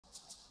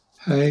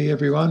Hey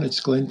everyone, it's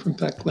Glenn from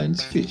Fat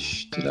Glenn's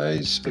Fish.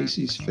 Today's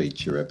species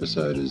feature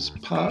episode is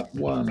part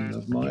one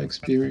of my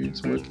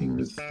experience working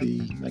with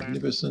the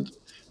magnificent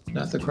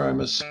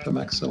Gnathochromis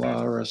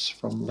permaxillaris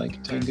from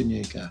Lake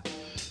Tanganika.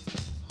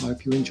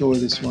 Hope you enjoy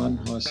this one,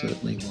 I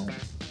certainly will.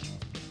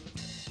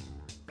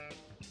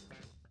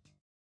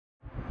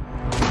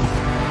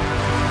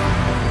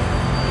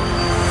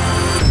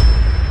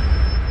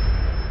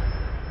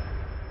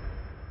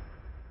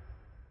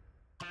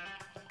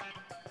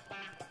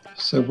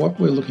 So what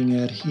we're looking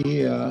at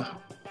here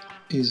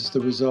is the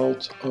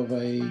result of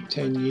a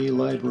 10-year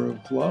labour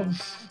of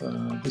love.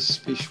 This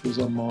fish was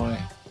on my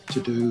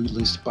to-do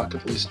list,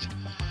 bucket list,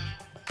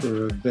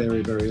 for a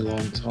very, very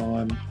long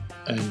time,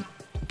 and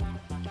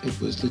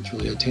it was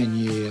literally a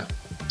 10-year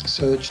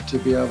search to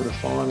be able to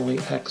finally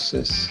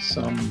access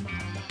some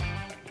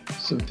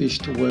fish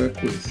to work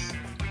with.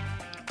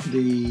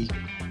 The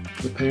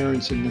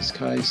parents in this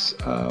case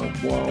are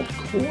wild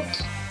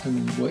caught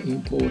and were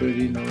imported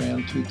in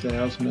around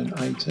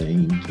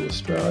 2018 to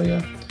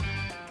Australia.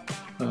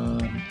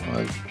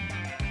 I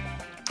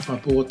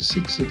bought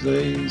 6 of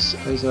these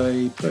as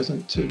a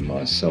present to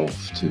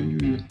myself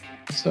to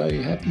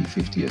say happy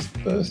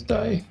 50th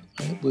birthday.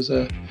 It was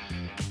a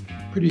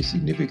pretty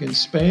significant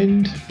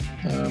spend,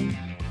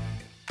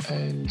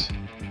 and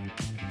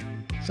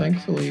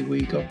thankfully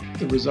we got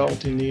the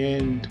result in the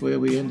end where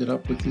we ended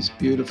up with this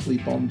beautifully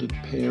bonded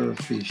pair of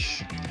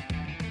fish.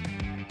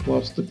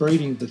 Whilst the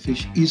breeding of the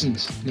fish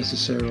isn't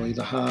necessarily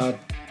the hard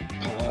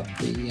part,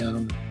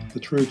 the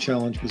true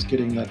challenge was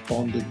getting that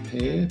bonded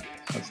pair.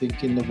 I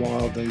think in the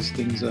wild these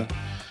things are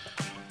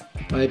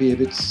maybe a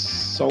bit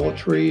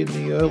solitary in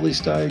the early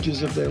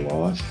stages of their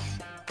life,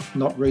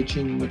 not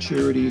reaching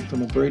maturity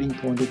from a breeding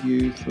point of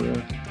view for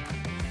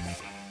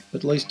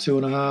at least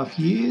 2.5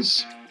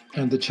 years,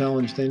 and the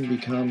challenge then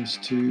becomes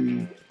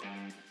to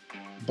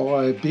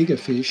buy bigger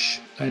fish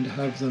and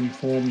have them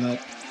form that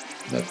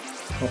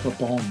proper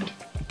bond.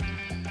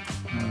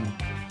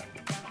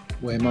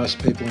 Where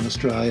most people in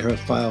Australia have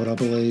failed, I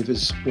believe,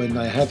 is when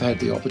they have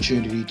had the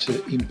opportunity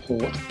to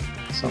import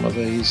some of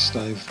these.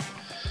 They've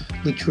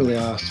literally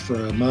asked for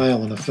a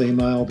male and a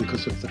female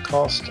because of the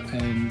cost,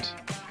 and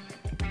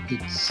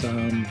it's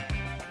the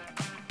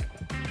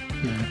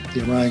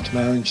arranged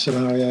marriage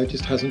scenario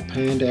just hasn't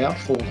panned out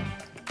for them.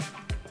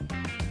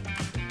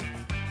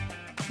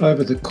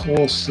 Over the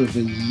course of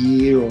a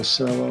year or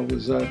so, I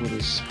was able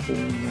to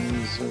spawn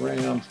these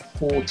around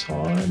 4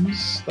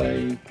 times.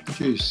 They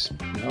produce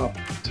up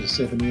to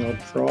 70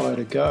 odd fry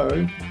to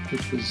go,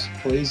 which was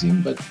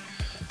pleasing, but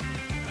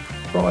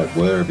fry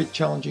were a bit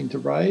challenging to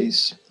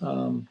raise.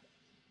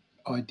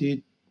 I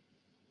did,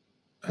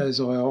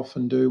 as I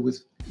often do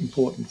with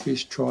important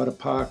fish, try to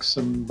park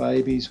some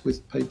babies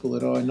with people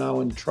that I know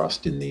and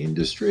trust in the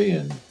industry,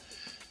 and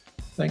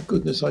thank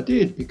goodness I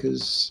did,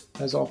 because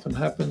as often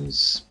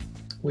happens,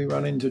 we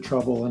run into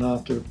trouble, and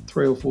after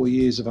 3 or 4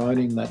 years of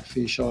owning that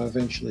fish, I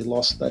eventually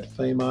lost that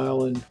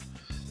female, and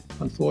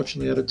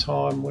unfortunately at a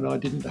time when I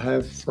didn't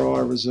have fry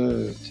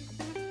reserved.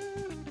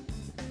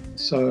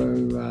 So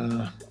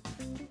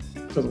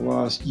for the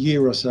last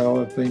year or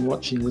so, I've been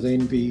watching with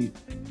envy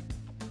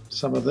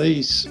some of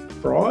these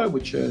fry,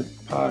 which are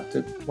parked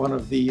at one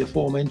of the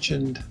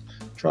aforementioned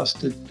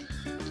trusted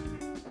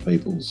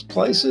people's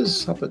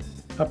places up at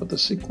the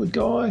Cichlid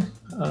guy.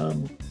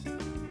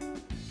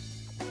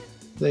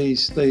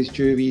 These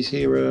juvies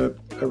here are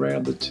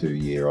around the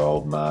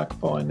 2-year-old mark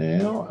by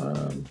now.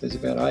 There's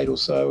about 8 or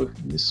so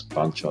in this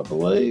bunch, I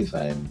believe,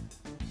 and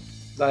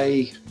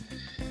they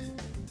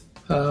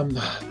are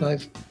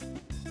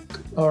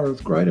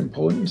of great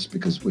importance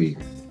because we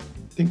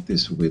think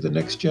this will be the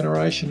next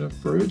generation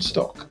of brood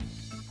stock.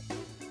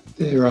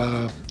 There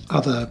are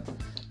other,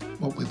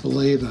 what we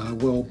believe are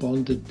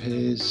well-bonded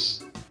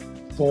pairs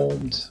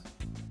formed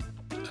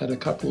at a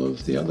couple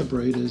of the other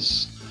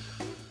breeders'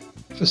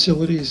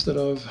 facilities that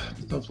I've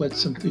let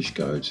some fish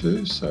go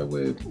to, so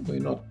we're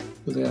not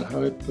without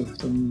hope of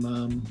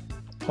them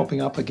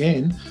popping up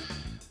again.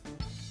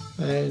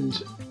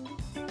 And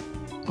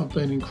I've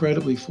been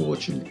incredibly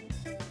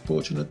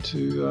fortunate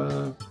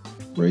to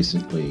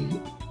recently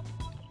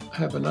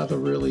have another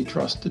really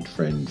trusted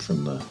friend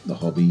from the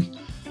hobby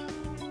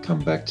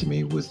come back to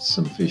me with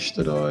some fish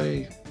that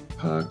I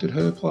parked at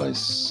her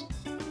place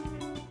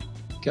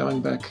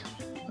going back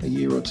a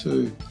year or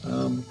two.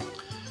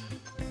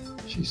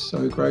 She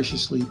so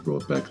graciously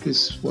brought back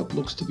this, what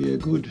looks to be a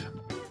good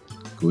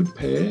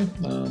pair,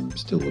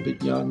 still a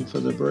bit young for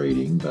the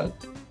breeding, but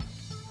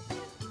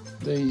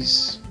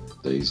these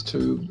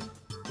 2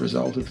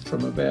 resulted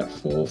from about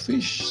 4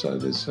 fish, so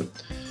there's a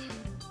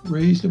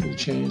reasonable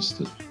chance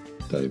that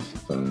they've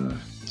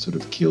sort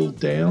of killed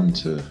down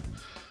to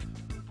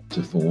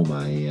form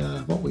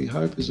a what we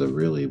hope is a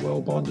really well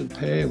bonded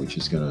pair, which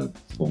is going to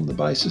form the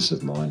basis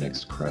of my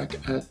next crack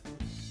at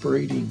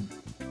breeding.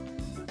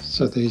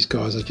 So these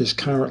guys are just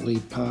currently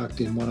parked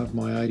in one of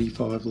my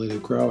 85 litre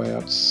grow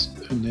outs,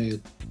 and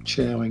they're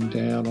chowing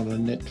down on a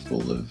net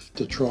full of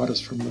detritus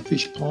from the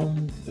fish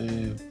pond.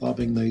 They're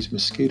loving these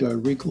mosquito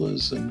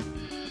wrigglers, and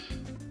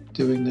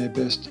doing their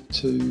best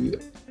to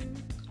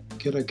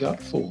get a gut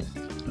full.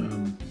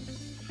 I'm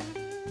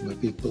a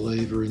big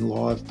believer in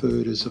live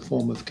food as a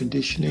form of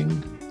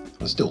conditioning.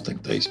 I still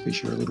think these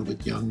fish are a little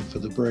bit young for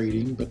the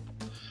breeding, but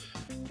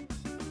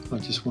I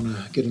just want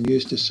to get them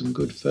used to some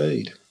good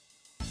feed.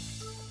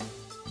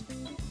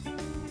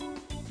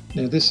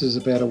 Now this is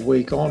about a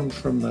week on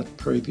from that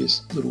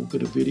previous little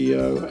bit of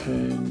video,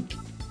 and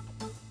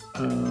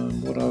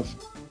what I've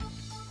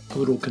a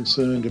little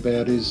concerned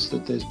about is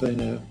that there's been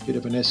a bit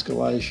of an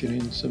escalation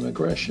in some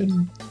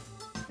aggression.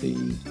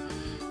 The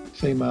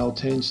female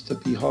tends to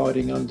be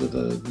hiding under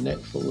the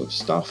net full of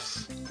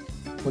stuff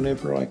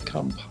whenever I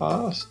come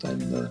past,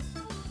 and the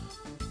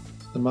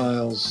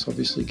male's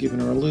obviously giving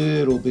her a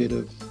little bit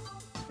of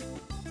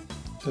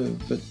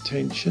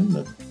attention.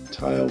 The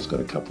tail's got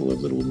a couple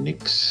of little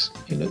nicks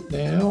in it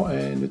now,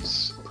 and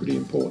it's pretty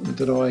important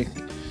that I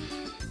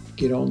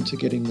get on to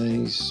getting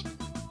these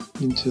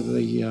into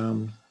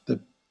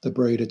the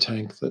breeder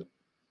tank that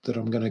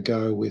I'm going to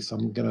go with.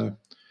 I'm going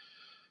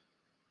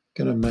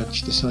to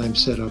match the same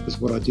setup as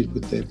what I did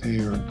with their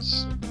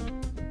parents.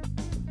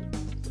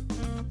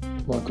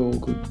 Like all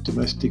good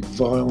domestic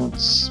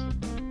violence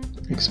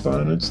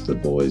exponents, the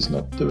boy's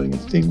not doing a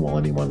thing while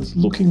anyone's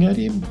looking at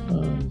him.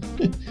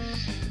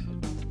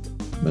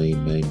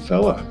 Mean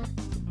fella.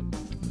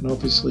 And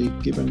obviously,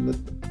 given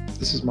that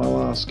this is my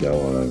last go,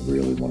 I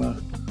really want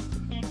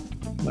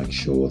to make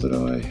sure that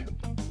I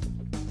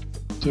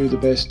do the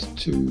best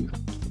to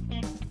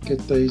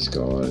get these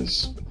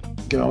guys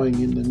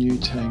going in the new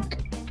tank,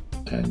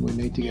 and we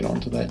need to get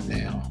onto that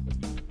now.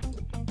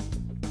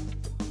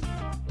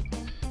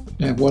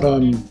 Now what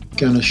I'm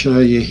going to show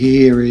you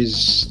here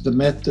is the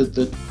method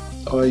that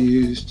I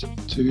used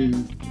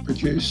to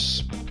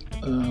produce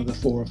the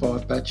 4 or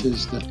 5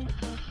 batches that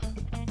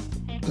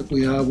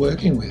we are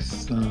working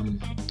with. I'm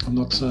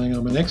not saying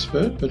I'm an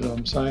expert, but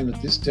I'm saying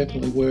that this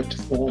definitely worked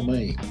for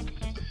me.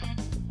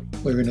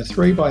 We're in a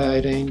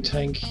 3x18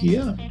 tank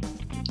here,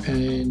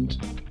 and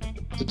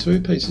the 2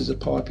 pieces of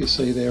pipe you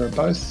see there are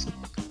both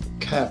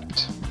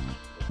capped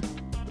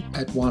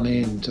at one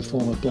end to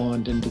form a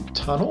blind-ended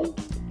tunnel.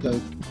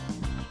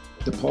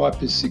 The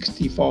pipe is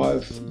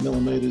 65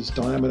 millimeters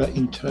diameter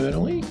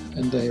internally,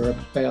 and they are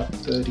about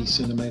 30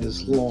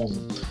 centimeters long.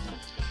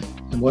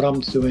 And what I'm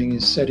doing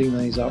is setting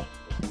these up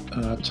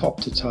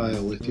top to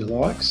tail, if you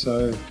like.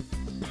 So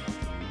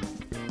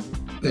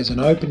there's an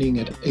opening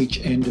at each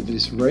end of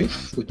this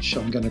reef, which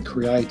I'm going to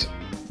create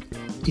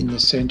in the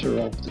center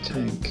of the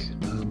tank.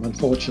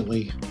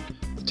 Unfortunately,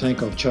 the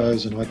tank I've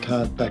chosen, I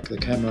can't back the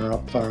camera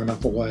up far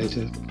enough away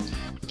to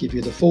give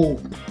you the full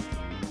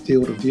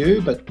field of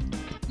view, but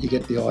you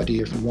get the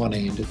idea from one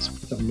end.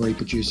 I'm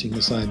reproducing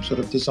the same sort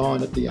of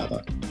design at the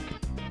other.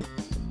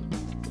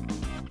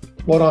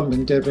 What I'm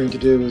endeavouring to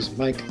do is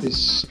make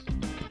this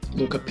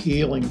look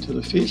appealing to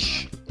the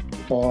fish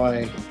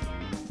by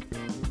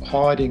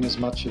hiding as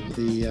much of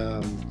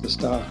the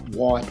stark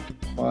white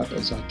pipe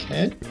as I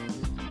can.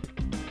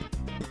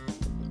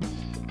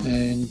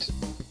 And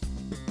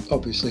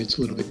obviously it's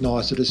a little bit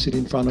nicer to sit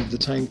in front of the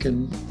tank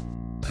and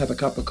have a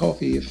cup of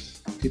coffee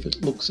if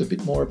it looks a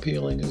bit more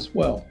appealing as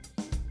well.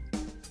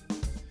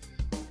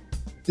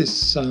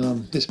 This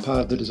part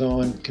of the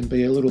design can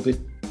be a little bit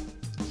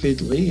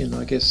fiddly, and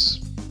I guess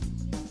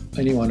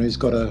anyone who's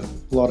got a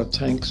lot of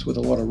tanks with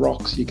a lot of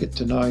rocks, you get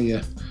to know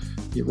your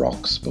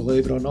rocks,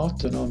 believe it or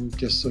not, and I'm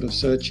just sort of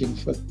searching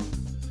for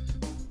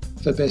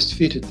best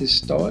fit at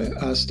this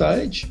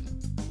stage,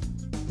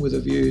 with a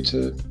view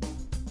to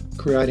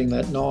creating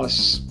that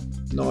nice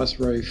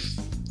reef,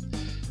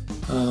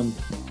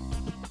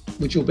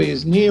 which will be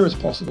as near as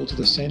possible to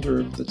the centre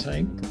of the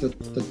tank.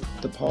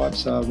 The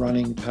pipes are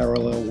running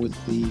parallel with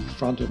the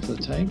front of the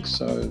tank,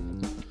 so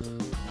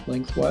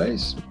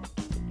lengthways.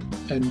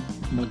 And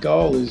my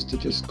goal is to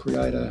just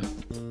create a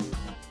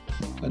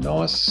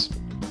nice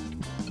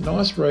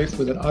reef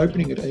with an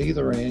opening at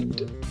either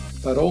end,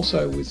 but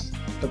also with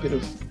a bit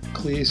of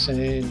clear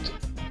sand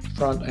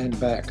front and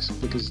backs,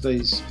 because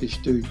these fish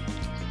do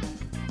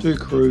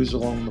cruise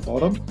along the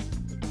bottom,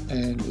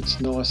 and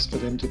it's nice for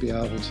them to be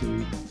able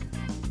to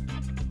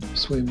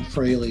swim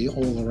freely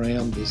all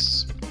around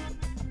this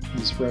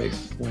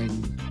reef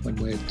when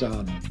we're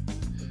done.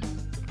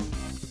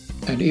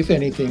 And if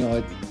anything,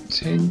 I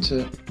tend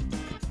to,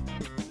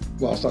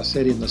 whilst I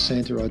said in the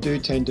centre, I do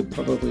tend to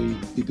probably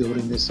be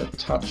building this a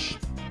touch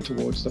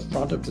towards the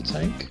front of the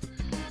tank,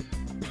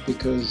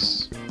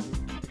 because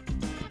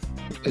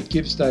it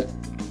gives the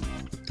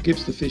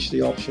fish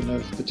the option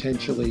of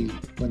potentially,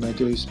 when they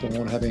do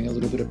spawn, having a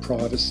little bit of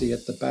privacy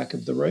at the back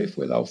of the reef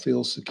where they'll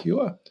feel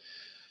secure.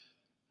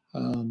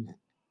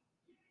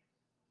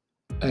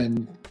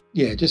 And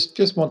yeah,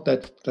 just want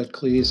that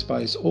clear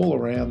space all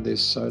around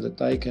this so that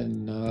they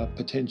can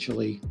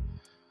potentially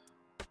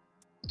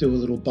do a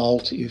little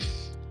bolt if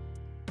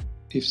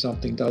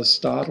something does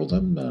startle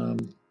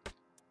them.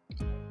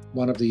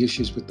 One of the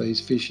issues with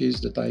these fish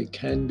is that they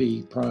can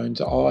be prone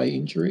to eye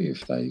injury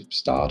if they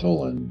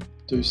startle and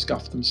do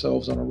scuff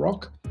themselves on a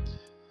rock.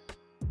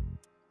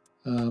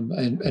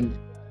 And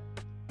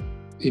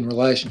in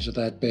relation to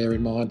that, bear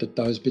in mind that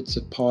those bits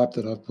of pipe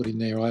that I've put in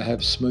there, I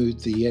have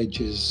smoothed the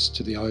edges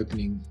to the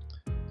opening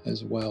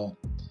as well.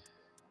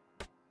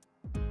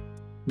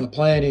 My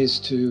plan is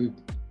to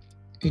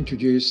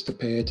introduce the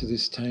pair to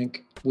this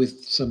tank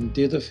with some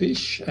dither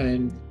fish,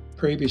 and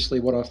previously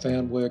what I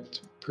found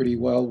worked pretty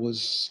well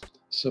was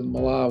some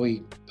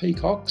Malawi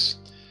peacocks,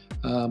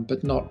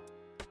 but not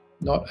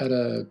at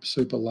a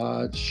super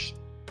large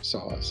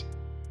size.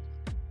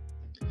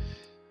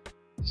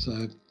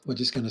 So we're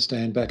just going to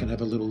stand back and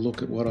have a little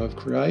look at what I've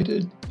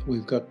created.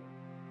 We've got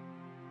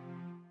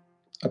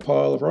a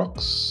pile of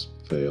rocks,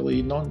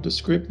 fairly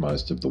nondescript,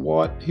 most of the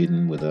white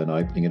hidden with an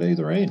opening at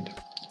either end.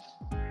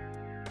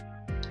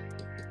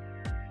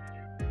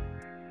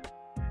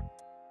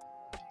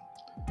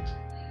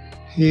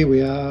 Here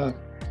we are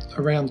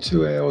around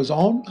 2 hours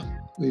on.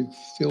 We've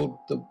filled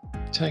the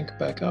tank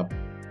back up,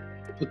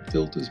 put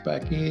filters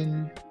back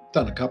in,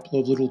 done a couple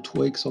of little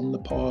tweaks on the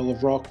pile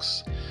of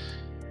rocks,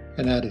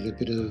 and added a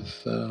bit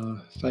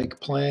of fake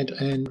plant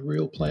and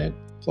real plant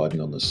floating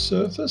on the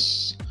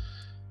surface.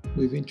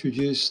 We've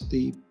introduced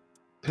the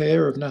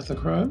pair of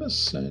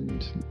Gnathochromis,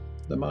 and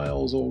the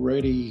male's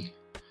already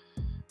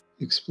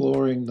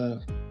exploring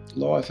the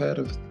life out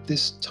of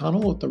this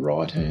tunnel at the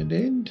right hand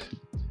end,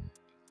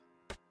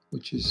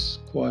 which is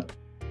quite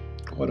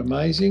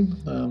amazing.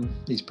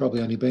 He's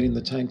probably only been in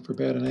the tank for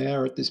about an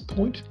hour at this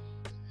point.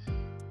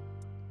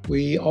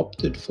 We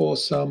opted for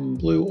some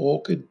blue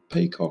orchid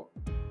peacock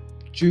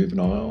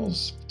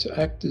juveniles to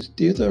act as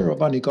dither.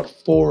 I've only got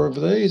 4 of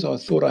these. I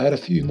thought I had a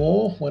few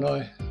more when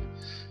I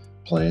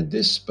planned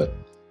this, but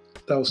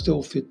they'll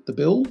still fit the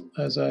bill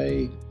as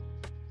a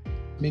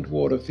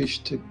mid-water fish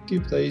to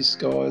give these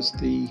guys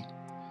the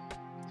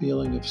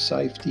feeling of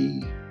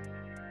safety.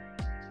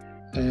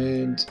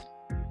 And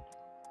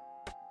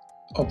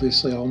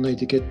obviously I'll need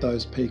to get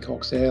those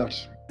peacocks out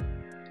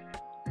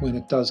when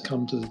it does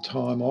come to the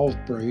time of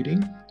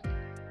breeding.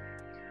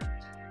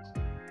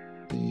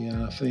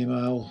 The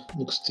female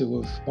looks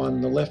to have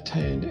won the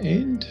left-hand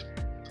end.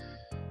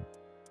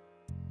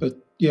 But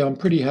yeah, I'm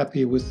pretty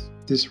happy with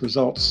this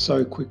result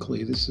so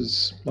quickly. This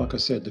is, like I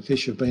said, the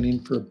fish have been in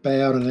for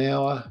about an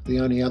hour.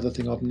 The only other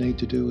thing I need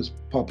to do is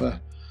pop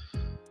a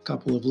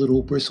couple of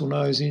little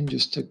bristlenose in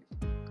just to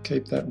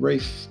keep that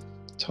reef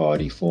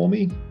tidy for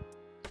me.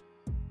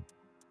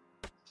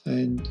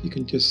 And you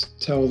can just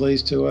tell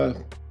these two are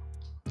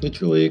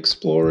literally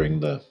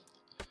exploring the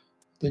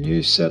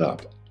new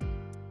setup.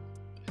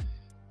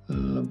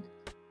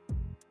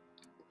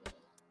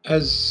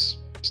 As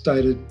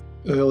stated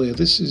earlier,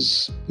 this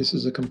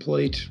is a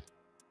complete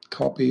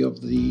copy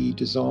of the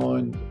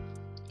design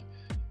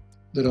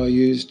that I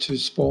used to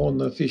spawn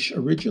the fish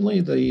originally.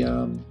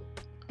 The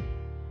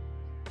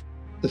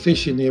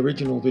fish in the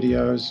original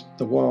videos,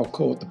 the wild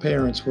caught, the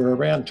parents were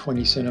around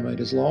 20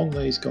 centimetres long.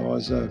 These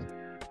guys are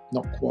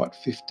not quite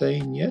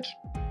 15 yet,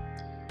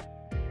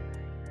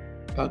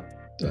 but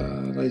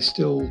they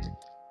still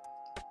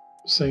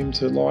seem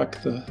to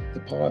like the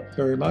pipe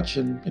very much,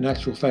 and in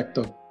actual fact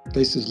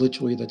this is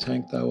literally the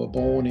tank they were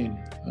born in.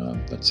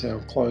 That's how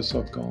close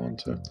I've gone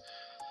to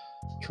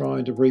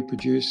trying to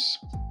reproduce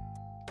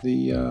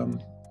the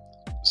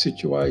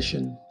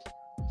situation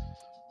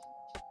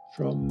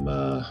from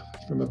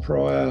a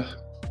prior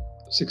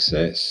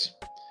success.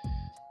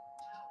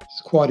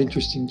 It's quite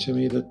interesting to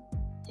me that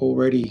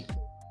already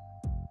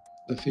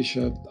the fish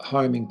are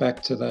homing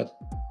back to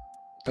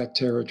that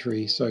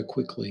territory so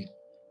quickly,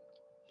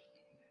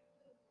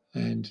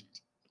 and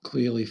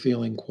clearly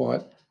feeling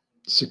quite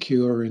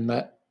secure in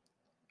that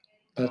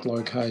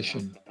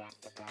location.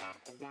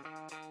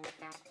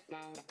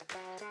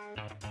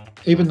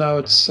 Even though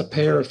it's a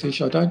pair of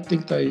fish, I'm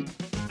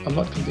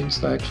not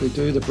convinced they actually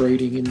do the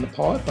breeding in the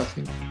pipe. I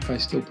think they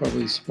still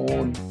probably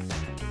spawn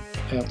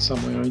out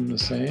somewhere in the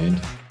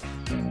sand.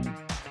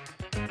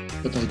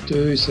 But they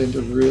do seem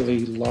to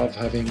really love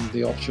having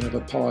the option of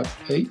a pipe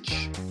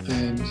each,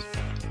 and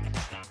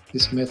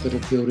this method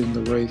of building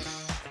the reef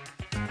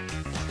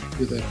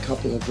with a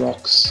couple of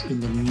rocks in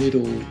the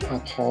middle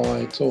up high,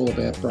 it's all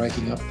about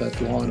breaking up that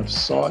line of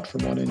sight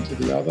from one end to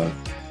the other,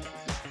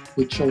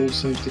 which all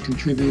seems to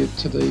contribute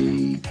to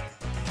the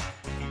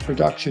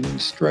reduction in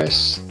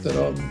stress that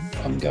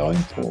I'm going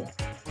for.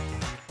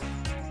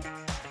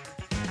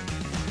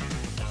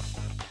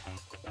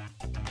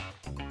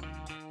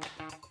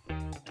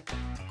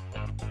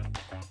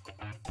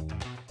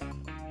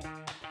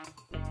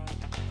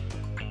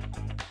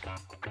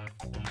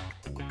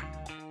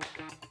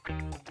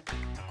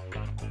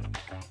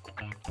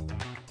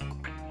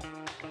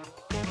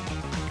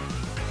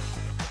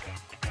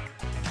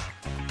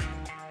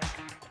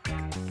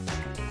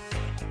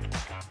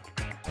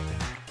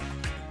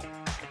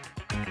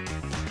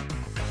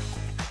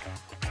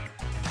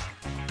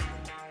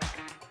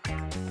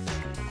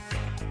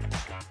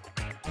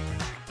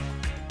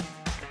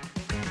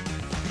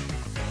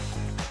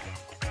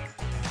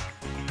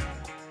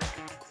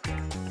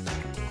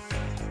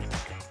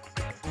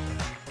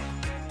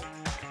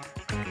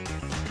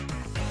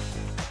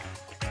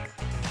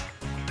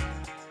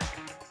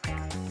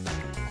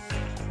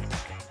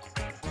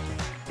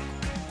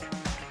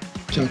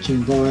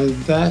 Judging by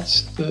that,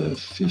 the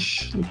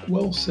fish look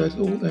well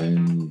settled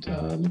and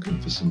looking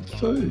for some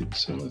food.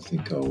 So I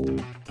think I'll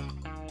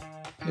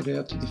head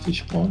out to the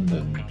fish pond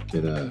and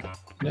get a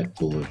net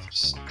full of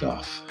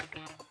stuff.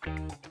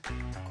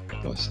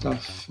 By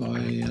stuff, I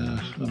mean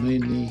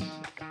the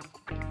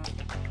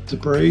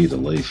debris, the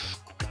leaf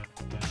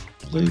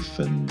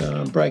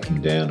and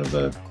breaking down of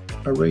a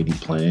reedy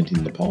plant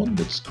in the pond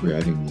that's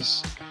creating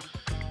this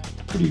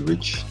pretty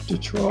rich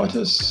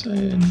detritus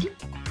and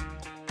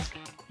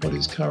what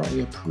is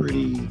currently a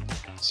pretty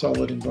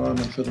solid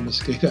environment for the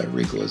mosquito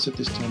wrigglers at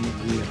this time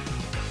of year.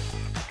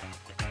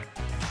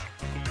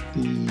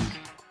 The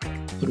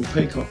little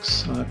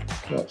peacocks aren't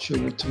quite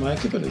sure what to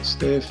make of it. It's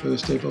their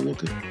first ever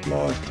look at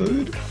live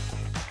food.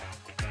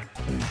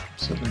 They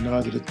certainly know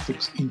that it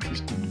looks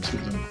interesting to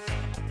them.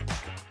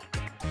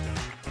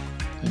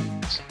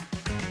 And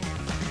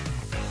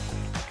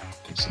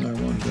it's no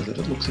wonder that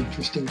it looks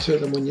interesting to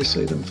them when you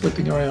see them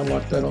flipping around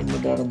like that on the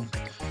bottom.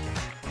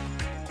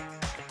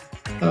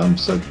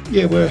 So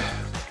yeah,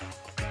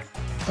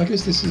 I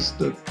guess this is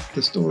the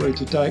story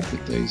to date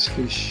with these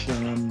fish.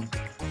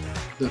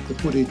 The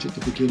footage at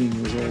the beginning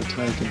was all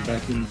taken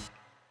back in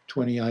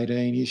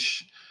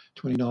 2018-ish,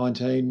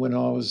 2019, when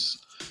I was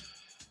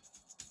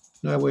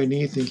nowhere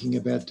near thinking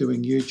about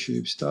doing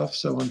YouTube stuff.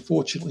 So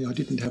unfortunately, I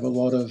didn't have a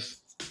lot of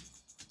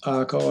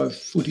archive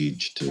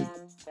footage to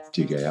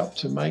dig out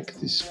to make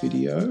this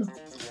video.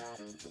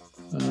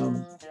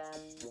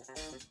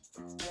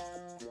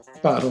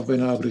 But I've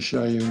been able to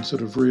show you in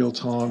sort of real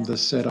time the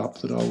setup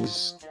that I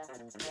was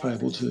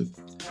able to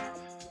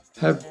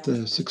have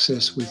the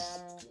success with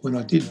when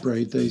I did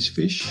breed these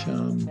fish.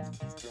 I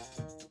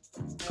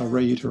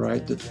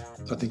reiterate that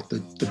I think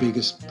the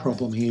biggest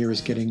problem here is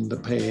getting the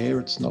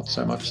pair. It's not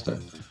so much the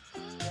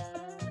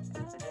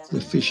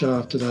fish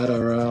after that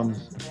are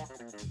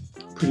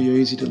pretty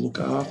easy to look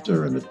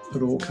after, and it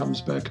all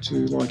comes back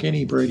to, like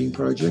any breeding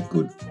project,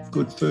 good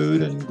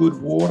food and good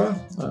water.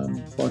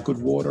 By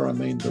good water, I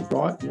mean the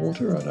right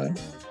water. I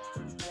don't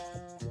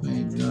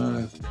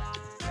mean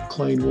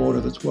clean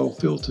water that's well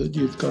filtered.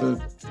 You've got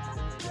to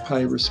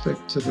pay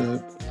respect to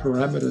the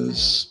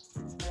parameters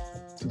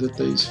that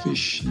these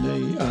fish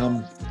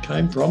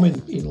came from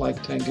in Lake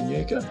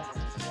Tanganika.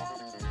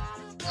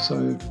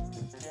 So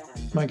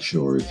make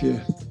sure if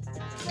you're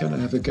going to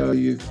have a go,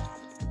 you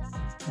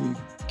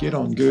get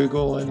on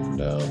Google and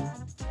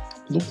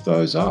look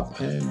those up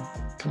and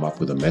come up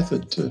with a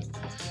method to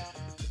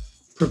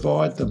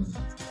provide them.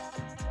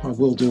 I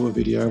will do a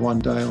video one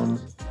day on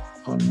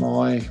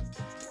my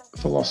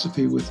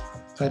philosophy with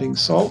adding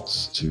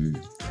salts to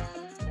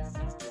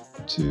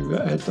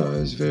add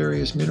those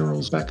various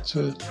minerals back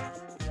to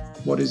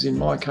what is, in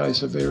my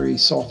case, a very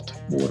soft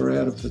water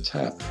out of the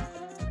tap.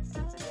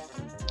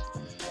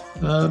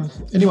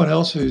 Anyone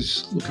else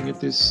who's looking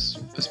at this,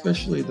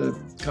 especially the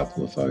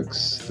couple of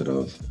folks that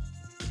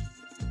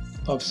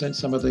I've sent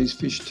some of these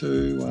fish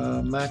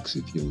to, Max,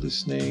 if you're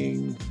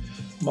listening,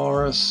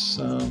 Morris,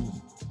 and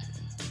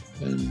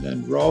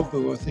Rob,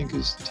 who I think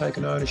has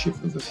taken ownership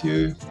of a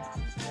few.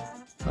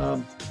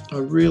 I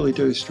really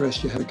do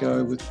stress you have a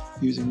go with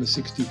using the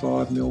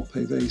 65mm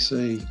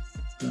PVC.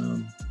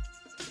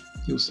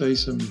 You'll see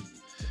some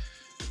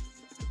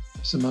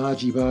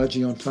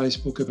argy-bargy on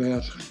Facebook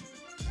about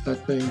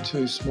that being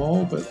too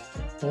small, but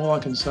all I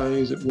can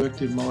say is it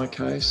worked in my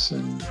case,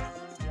 and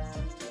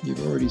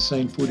you've already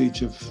seen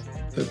footage of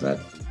that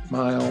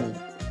male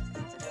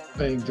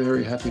being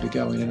very happy to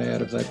go in and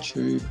out of that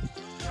tube.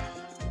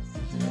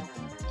 You know,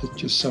 it's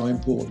just so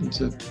important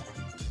to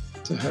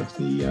have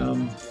the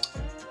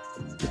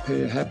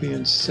pair happy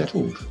and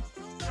settled.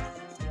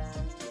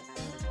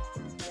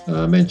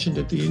 I mentioned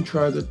at the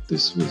intro that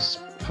this was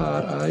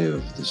part A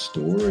of the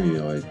story.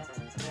 I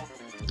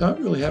don't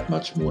really have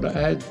much more to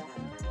add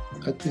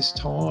at this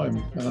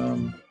time.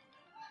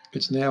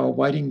 It's now a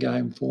waiting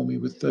game for me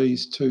with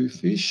these two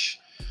fish.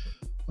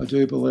 I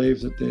do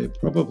believe that they're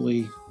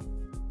probably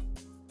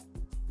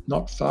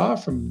not far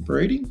from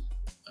breeding.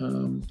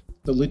 The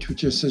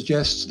literature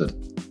suggests that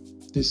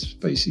this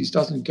species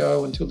doesn't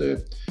go until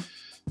they're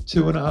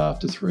 2.5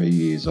 to 3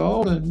 years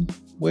old, and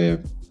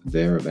we're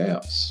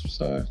thereabouts.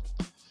 So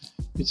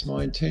it's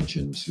my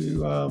intention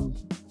to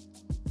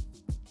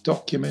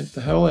document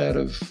the hell out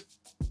of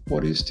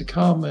what is to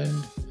come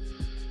and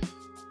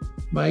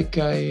make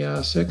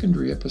a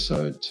secondary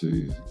episode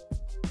to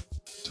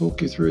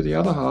talk you through the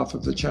other half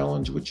of the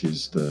challenge, which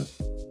is the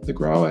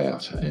grow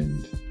out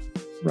and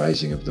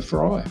raising of the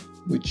fry,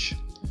 which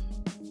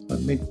I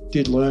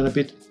did learn a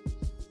bit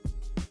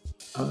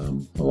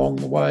along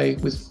the way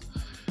with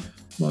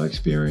my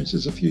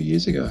experiences a few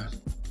years ago.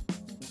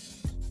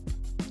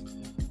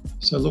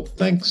 So look,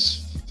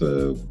 thanks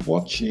for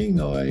watching.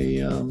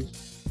 I'm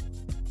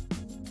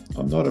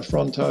not a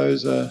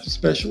frontosa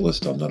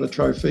specialist. I'm not a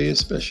trophea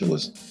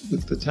specialist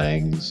with the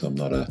tangs. I'm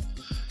not a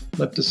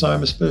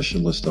leptosoma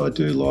specialist. I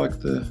do like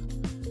the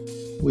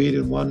weird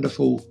and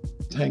wonderful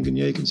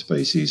Tanganyikan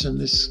species, and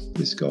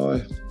this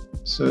guy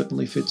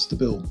certainly fits the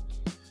bill.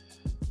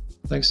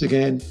 Thanks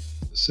again.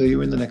 See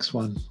you in the next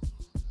one.